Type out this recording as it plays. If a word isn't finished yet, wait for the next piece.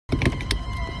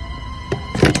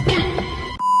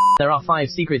There are 5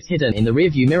 secrets hidden in the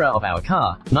rearview mirror of our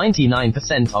car.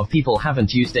 99% of people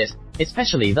haven't used it,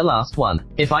 especially the last one.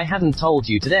 If I hadn't told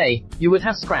you today, you would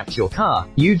have scrapped your car.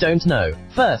 You don't know.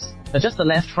 First, adjust the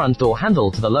left front door handle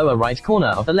to the lower right corner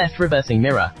of the left reversing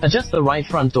mirror. Adjust the right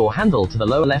front door handle to the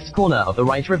lower left corner of the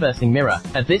right reversing mirror.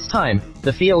 At this time,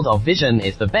 the field of vision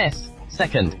is the best.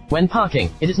 Second, when parking,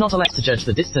 it is not allowed to judge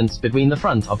the distance between the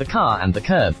front of the car and the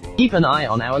curb. Keep an eye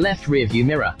on our left rearview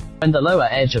mirror. When the lower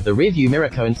edge of the rearview mirror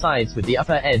coincides with the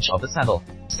upper edge of the saddle,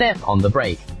 step on the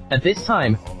brake. At this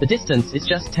time, the distance is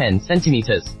just 10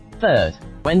 centimeters. Third,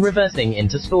 when reversing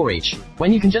into storage,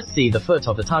 when you can just see the foot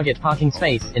of the target parking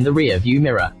space in the rear view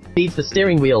mirror, leave the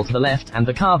steering wheel to the left and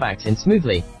the car backs in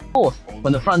smoothly. Fourth,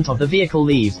 when the front of the vehicle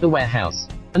leaves the warehouse,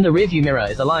 and the rearview mirror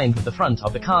is aligned with the front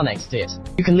of the car next to it,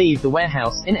 you can leave the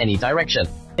warehouse in any direction.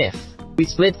 If we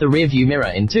split the rearview mirror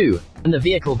in two, and the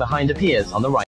vehicle behind appears on the right,